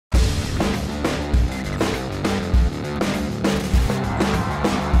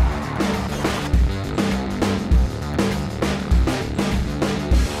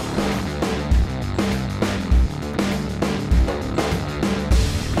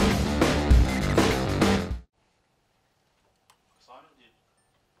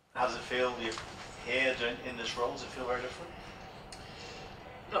this role? Does it feel very different?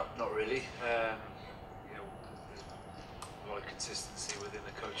 No, not really. You know, there's a lot of consistency within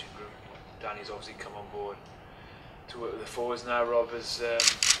the coaching group. Danny's obviously come on board to work with the forwards now. Rob has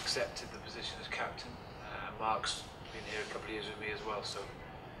accepted the position as captain. Mark's been here a couple of years with me as well, so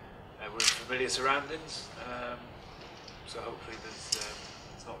we're in familiar surroundings. So hopefully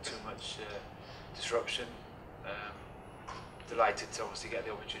there's not too much disruption. Delighted to obviously get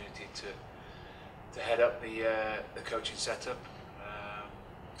the opportunity to head up the coaching setup,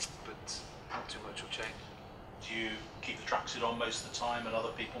 but not too much will change. Do you keep the tracksuit on most of the time, and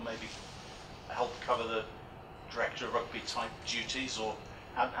other people maybe help cover the director of rugby type duties, or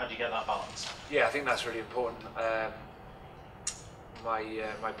how do you get that balance? Yeah, I think that's really important.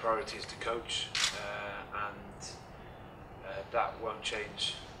 My priority is to coach, and that won't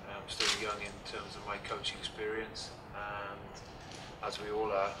change. I'm still young in terms of my coaching experience, and as we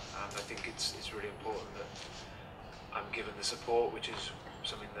all are, and I think it's really important that I'm given the support, which is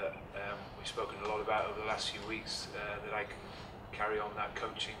something that we've spoken a lot about over the last few weeks, that I can carry on that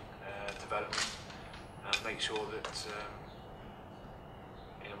coaching development and make sure that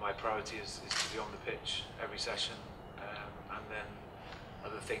you know, my priority is to be on the pitch every session, and then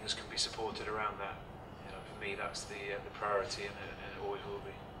other things can be supported around that. You know, for me, that's the priority, and it always will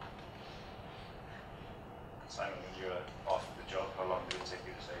be. Simon, when you were offered the job, how long did it take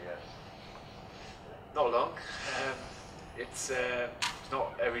you to say yes? Not long. It's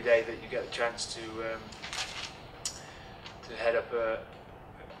not every day that you get the chance to head up a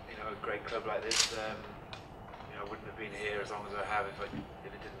great club like this. You know, I wouldn't have been here as long as I have if it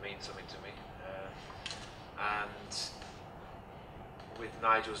didn't mean something to me. And with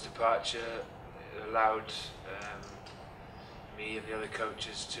Nigel's departure, it allowed me and the other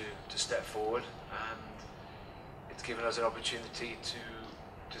coaches to step forward, and it's given us an opportunity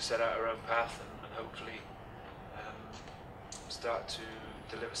to set out our own path and hopefully start to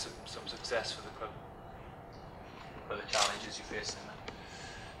deliver some success for the club. What are the challenges you face in that?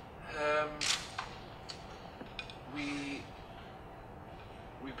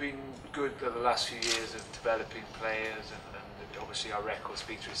 We've been good over the last few years of developing players, and obviously our record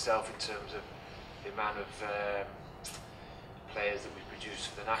speaks for itself in terms of the amount of players that we've produced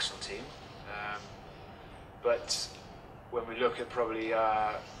for the national team. But when we look at probably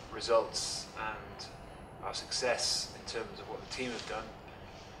our results and our success in terms of what the team has done,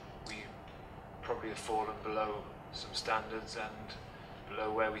 we probably have fallen below some standards and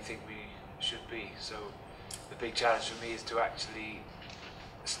below where we think we should be. So the big challenge for me is to actually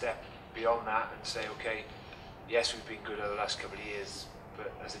step beyond that and say, okay, yes, we've been good over the last couple of years,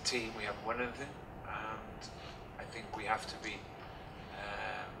 but as a team we haven't won anything, and I think we have to be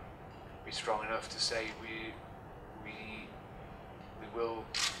strong enough to say we will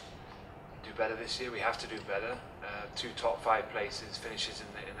do better this year. We have to do better. 2 top 5 places, finishes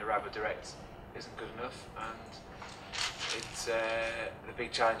in the Rugby Direct isn't good enough, and it's the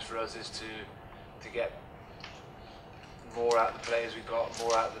big challenge for us is to get more out of the players we've got,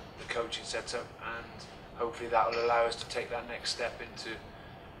 more out of the coaching setup, and hopefully that will allow us to take that next step into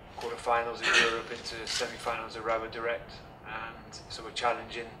quarterfinals in Europe, into semi-finals of Rugby Direct, and so we're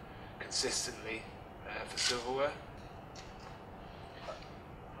challenging consistently for silverware.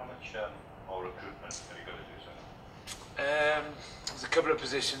 How much more recruitment have you got to do, Simon? There's a couple of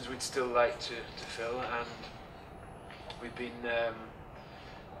positions we'd still like to fill, and we've been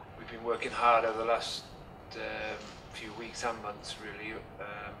working hard over the last few weeks and months. Really,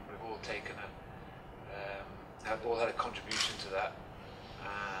 we've all taken have all had a contribution to that,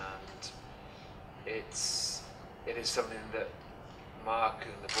 and it is something that Mark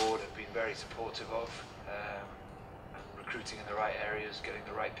and the board have been very supportive of, and recruiting in the right areas, getting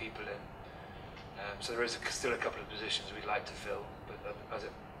the right people in. So there is still a couple of positions we'd like to fill, but as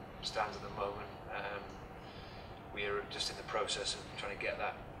it stands at the moment, we are just in the process of trying to get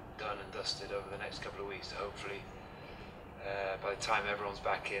that done and dusted over the next couple of weeks. So hopefully, by the time everyone's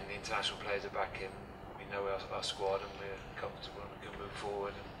back in, the international players are back in, we know our squad and we're comfortable and we can move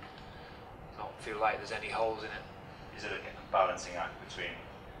forward and not feel like there's any holes in it. Is it a balancing act between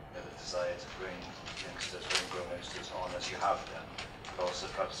the desire to bring youngsters, homegrown youngsters on as you have them, but also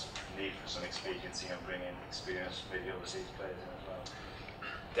perhaps need for some experience and bring in experienced, maybe overseas players in as well?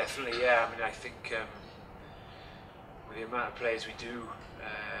 Definitely, yeah. I mean, I think with the amount of players we do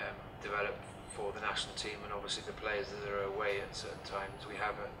develop for the national team, and obviously the players that are away at certain times, we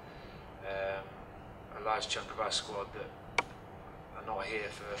have a large chunk of our squad that are not here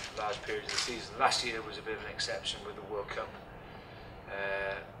for large periods of the season. Last year was a bit of an exception with the World Cup,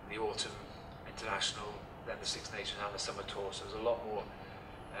 the autumn international, then the Six Nations and the summer tour. So there's a lot more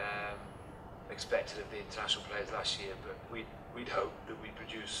expected of the international players last year, but we'd hope that we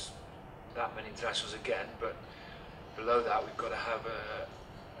produce that many internationals again. But below that, we've got to have a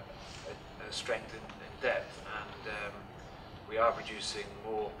strength in depth, and we are producing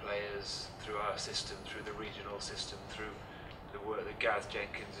more players through our system, through the regional system, through the work that Gareth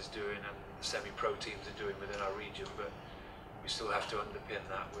Jenkins is doing and the semi-pro teams are doing within our region. But we still have to underpin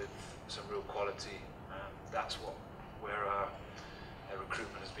that with some real quality, and that's where our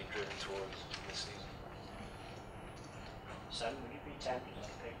recruitment has been driven towards this season. So would you be tempted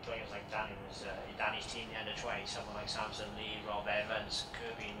to pick players like Danny's team, the under-20, someone like Samson Lee, Rob Evans,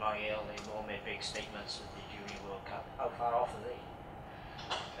 Kirby and Moyle, they all made big statements at the Junior World Cup. How far off are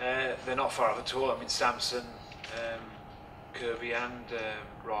they? They're not far off at all. I mean, Samson, Kirby and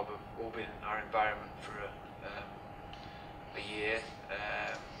Rob have all been in our environment for a year.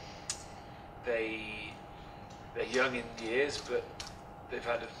 They're young in years, but they've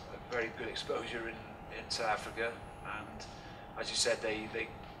had a very good exposure in South Africa, and as you said, they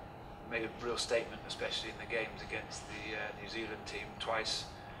made a real statement, especially in the games against the New Zealand team twice,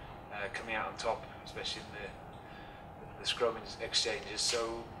 coming out on top, especially in the scrum exchanges.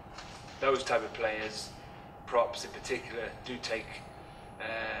 So those type of players, props in particular, do take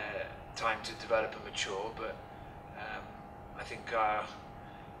time to develop and mature, but I think our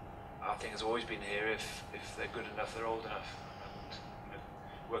thing has always been here, if they're good enough, they're old enough. And you know,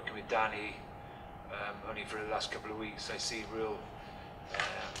 working with Danny only for the last couple of weeks, I see real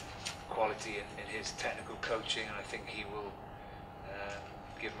quality in his technical coaching, and I think he will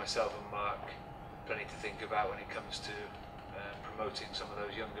give myself and Mark plenty to think about when it comes to promoting some of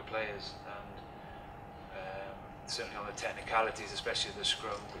those younger players, and certainly on the technicalities, especially the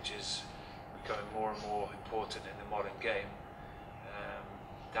scrum, which is becoming more and more important in the modern game.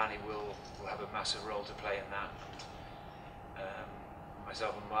 Danny will have a massive role to play in that.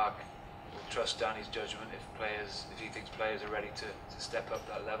 Myself and Mark will trust Danny's judgment if he thinks players are ready to step up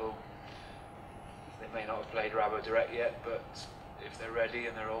that level. They may not have played Rabo direct yet, but if they're ready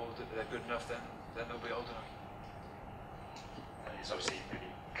and they're good enough, then they'll be old enough. It's obviously maybe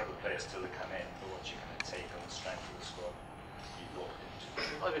a couple of players still to come in, but what you kind of take on the strength of the squad you've walked into?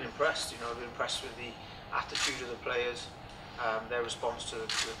 I've been impressed. I've been impressed with the attitude of the players. Their response to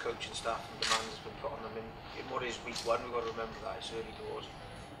the coaching staff and demands has been put on them in what is week one. We've got to remember that it's early doors,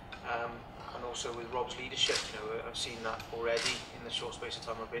 and also with Rob's leadership. I've seen that already in the short space of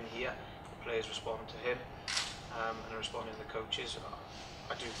time I've been here. The players respond to him, and are responding to the coaches.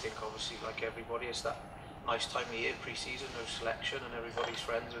 I do think, obviously, like everybody, it's that nice time of year, pre-season, no selection, and everybody's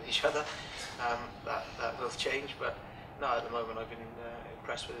friends with each other. That will change, but no, at the moment I've been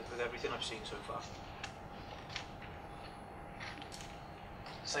impressed with everything I've seen so far.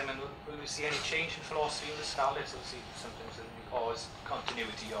 Simon, will we see any change in philosophy in the Scarlets, or see something that always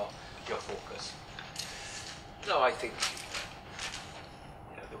continuity your focus? No, I think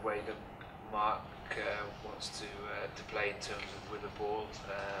the way that Mark wants to play in terms of with the ball,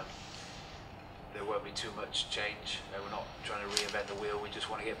 there won't be too much change. We're not trying to reinvent the wheel. We just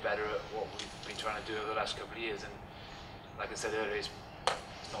want to get better at what we've been trying to do over the last couple of years. And like I said earlier, it's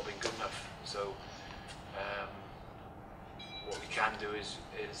not been good enough. So what we can do is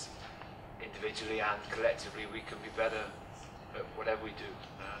individually and collectively we can be better at whatever we do,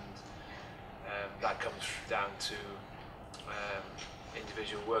 and that comes down to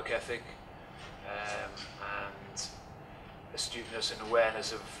individual work ethic and astuteness and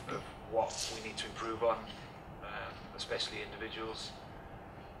awareness of what we need to improve on, especially individuals,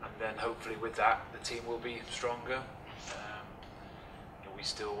 and then hopefully with that the team will be stronger. We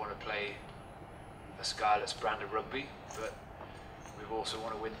still want to play the Scarlets brand of rugby, but we also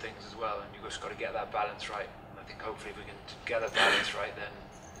want to win things as well, and you've just got to get that balance right. And I think hopefully if we can get that balance right,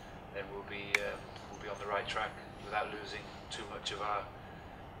 then we'll be on the right track without losing too much of our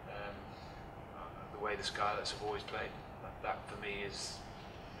the way the Scarlets have always played. That for me is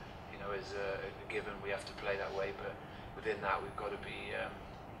a given. We have to play that way, but within that we've got to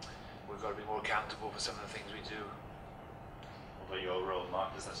be more accountable for some of the things we do. What about your role,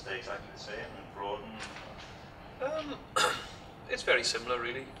 Mark? Does that stay exactly the same and broaden? It's very similar,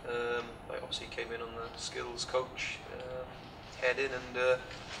 really. I obviously came in on the skills coach head in, and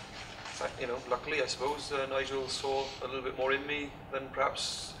luckily, I suppose, Nigel saw a little bit more in me than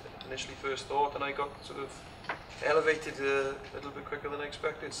perhaps initially first thought, and I got sort of elevated a little bit quicker than I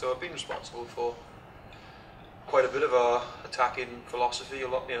expected. So I've been responsible for quite a bit of our attacking philosophy, a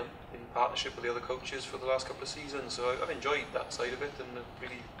lot, in partnership with the other coaches for the last couple of seasons. So I've enjoyed that side of it, and I've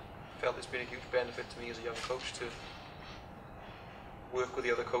really felt it's been a huge benefit to me as a young coach to work with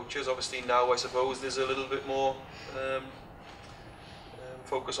the other coaches. Obviously now I suppose there's a little bit more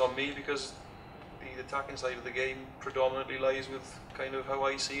focus on me, because the attacking side of the game predominantly lies with kind of how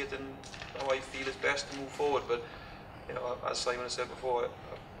I see it and how I feel is best to move forward. But you know, as Simon has said before, I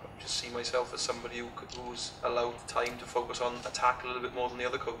just see myself as somebody who's allowed time to focus on attack a little bit more than the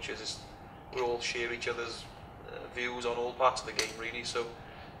other coaches. We all share each other's views on all parts of the game, really. So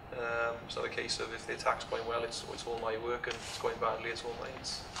it's not a case of if the attack's going well, it's all my work, and if it's going badly, it's all mine.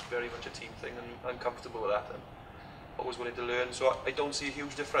 It's very much a team thing, and I'm comfortable with that, and always willing to learn. So I don't see a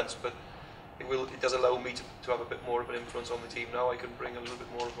huge difference, but it does allow me to have a bit more of an influence on the team now. I can bring a little bit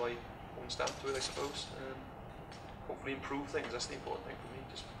more of my own stamp to it, I suppose, and hopefully improve things. That's the important thing for me.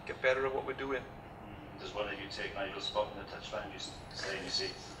 Just get better at what we're doing. Does one of you take Nigel's spot in the touchline? You stay in your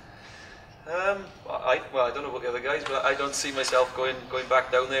seat? I don't know about the other guys, but I don't see myself going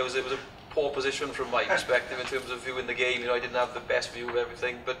back down there. It was a poor position from my perspective in terms of viewing the game. You know, I didn't have the best view of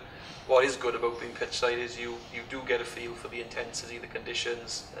everything, but what is good about being pitch side is you do get a feel for the intensity, the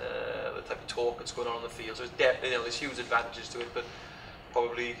conditions, the type of talk that's going on the field. So there's huge advantages to it, but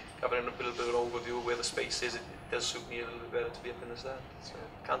probably having a little bit of an overview of where the space is, it does suit me a little bit better to be up in the stand. So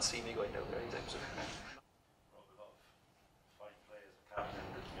can't see me going down there anytime soon. Rob, a lot of fine players are captain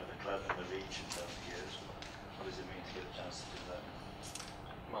the club and the region down the years. What does it mean to get a chance to do that?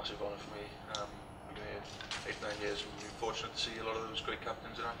 Massive honour for me. I've been here 8-9 years, and we've been fortunate to see a lot of those great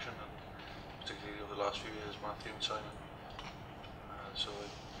captains in action, and particularly over the last few years, Matthew and Simon. So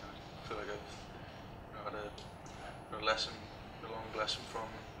I feel like I've had a long lesson from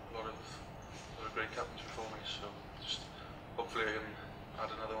a lot of great captains before me. So just hopefully I can add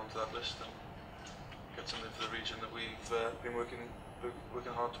another one to that list and get something for the region that we've been working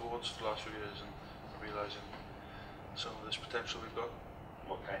hard towards for the last few years, and realising some of this potential we've got.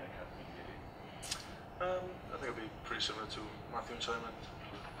 What kind of captain do you do? I think it'll be pretty similar to Matthew and Simon.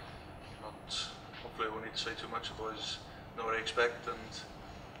 Hopefully I won't need to say too much, otherwise I know what I expect, and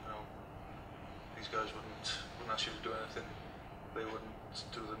these guys wouldn't ask you to do anything they wouldn't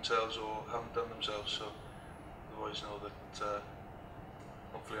do themselves or haven't done themselves. So the boys know that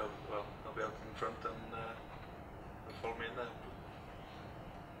hopefully I'll be out in front, and they'll follow me in there.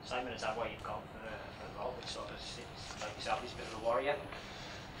 Simon, is that why you've gone for Rob? It's sort of like yourself, he's a bit of a warrior.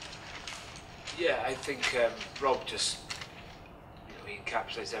 Yeah, I think Rob just, he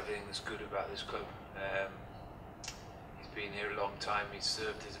encapsulates everything that's good about this club. He's been here a long time. He's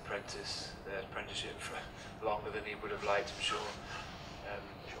served his apprenticeship for longer than he would have liked, I'm sure.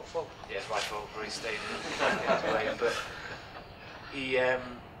 It's your fault. Yeah, it's my fault for his staying in his way, but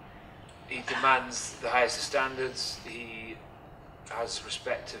he demands the highest of standards. He has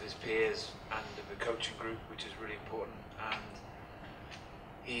respect of his peers and of the coaching group, which is really important, and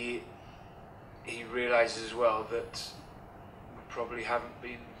he realises as well that we probably haven't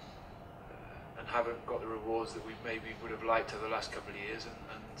been and haven't got the rewards that we maybe would have liked over the last couple of years, and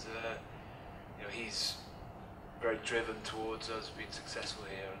he's very driven towards us being successful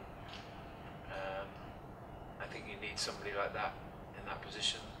here, and I think you need somebody like that in that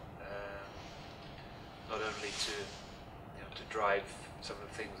position, not only to drive some of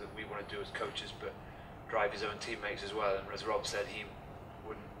the things that we want to do as coaches, but drive his own teammates as well. And as Rob said, he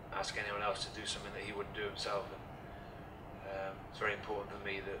wouldn't ask anyone else to do something that he wouldn't do himself. And it's very important for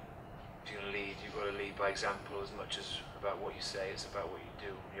me that if you're going to lead, you've got to lead by example as much as about what you say. It's about what you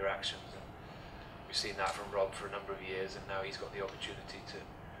do, your actions. And we've seen that from Rob for a number of years, and now he's got the opportunity to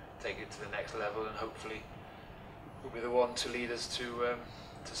take it to the next level, and hopefully will be the one to lead us to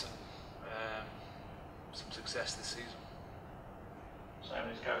some success this season.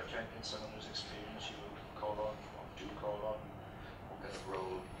 Simon, is Gareth Jenkins someone who's experienced you would call on, or do call on? What kind of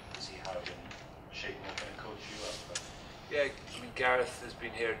role does he have in shaping up and coach you up? Yeah, I mean, Gareth has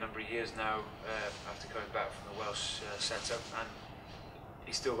been here a number of years now after coming back from the Welsh setup, and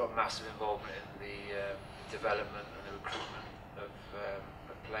he's still got massive involvement in the development and the recruitment of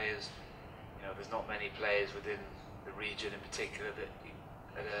players. There's not many players within the region in particular that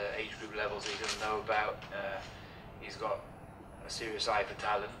at age group levels that he doesn't know about. He's got a serious eye for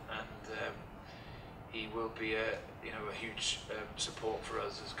talent, and he will be a huge support for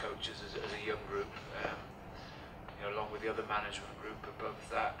us as coaches as a young group, along with the other management group above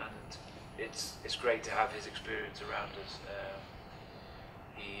that, and it's great to have his experience around us.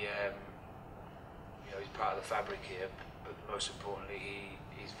 He's part of the fabric here, but most importantly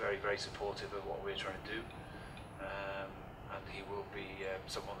he's very, very supportive of what we're trying to do, and he will be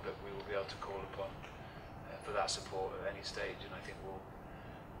someone that we will be able to call upon for that support at any stage, and I think we'll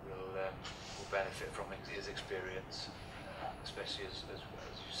benefit from his experience, especially as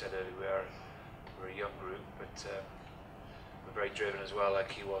you said earlier, we're a young group, but we're very driven as well, like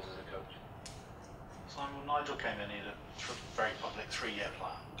he was as a coach. Simon, Nigel came in, he had a very public 3-year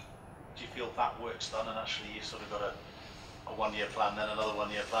plan. do you feel that work's done and actually you've sort of got a 1 year plan, then another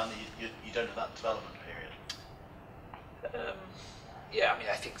 1 year plan, you don't have that development period? Yeah, I mean,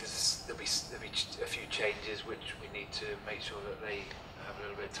 I think there'll be a few changes which we need to make sure that they have a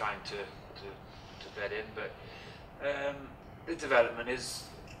little bit of time to bed in, but the development is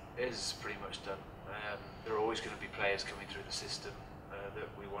pretty much done. There are always going to be players coming through the system that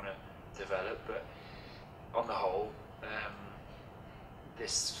we want to develop, but on the whole,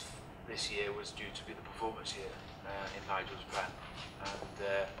 this year was due to be the performance year in Nigel's plan,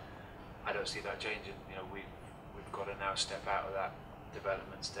 and I don't see that changing. You know, we've got to now step out of that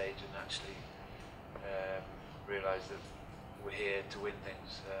development stage and actually realise that we're here to win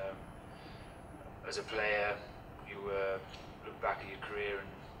things. As a player, you look back at your career and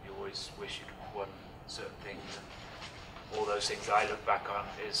you always wish you'd won certain things, and all those things I look back on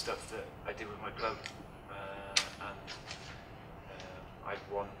is stuff that I did with my club, and I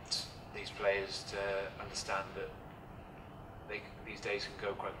want these players to understand that these days can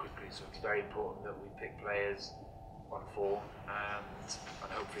go quite quickly, so it's very important that we pick players on form,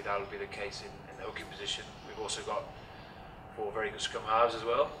 and hopefully that will be the case in the hooking position. We've also got 4 very good scrum halves as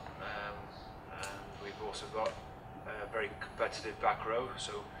well, and we've also got a very competitive back row,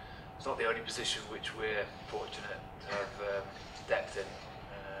 so it's not the only position which we're fortunate to have depth in,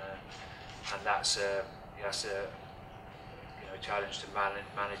 and that's a challenge to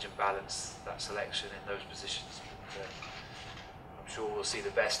manage and balance that selection in those positions. But, I'm sure we'll see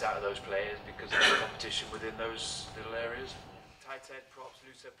the best out of those players because of the competition within those little areas. Tight head props,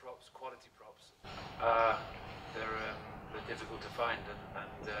 loose head props, quality props. They're difficult to find,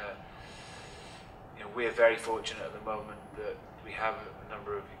 and you know, we're very fortunate at the moment that we have a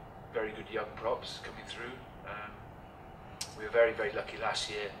number of very good young props coming through. We were very, very lucky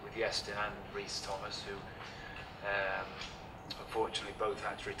last year with Yeston and Rhys Thomas, who unfortunately both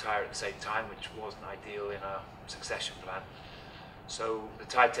had to retire at the same time, which wasn't ideal in our succession plan. So the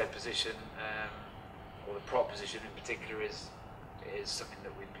tight head position, or the prop position in particular, is something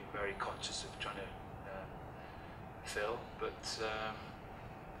that we've been very conscious of trying to fill. But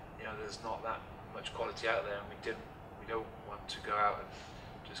you know, there's not that much quality out there, and we don't want to go out and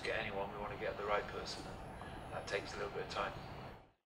just get anyone. We want to get the right person, and that takes a little bit of time.